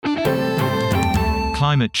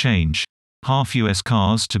Climate change. Half U.S.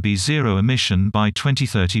 cars to be zero emission by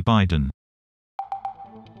 2030. Biden.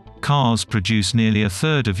 Cars produce nearly a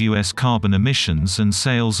third of U.S. carbon emissions and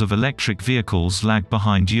sales of electric vehicles lag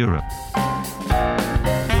behind Europe.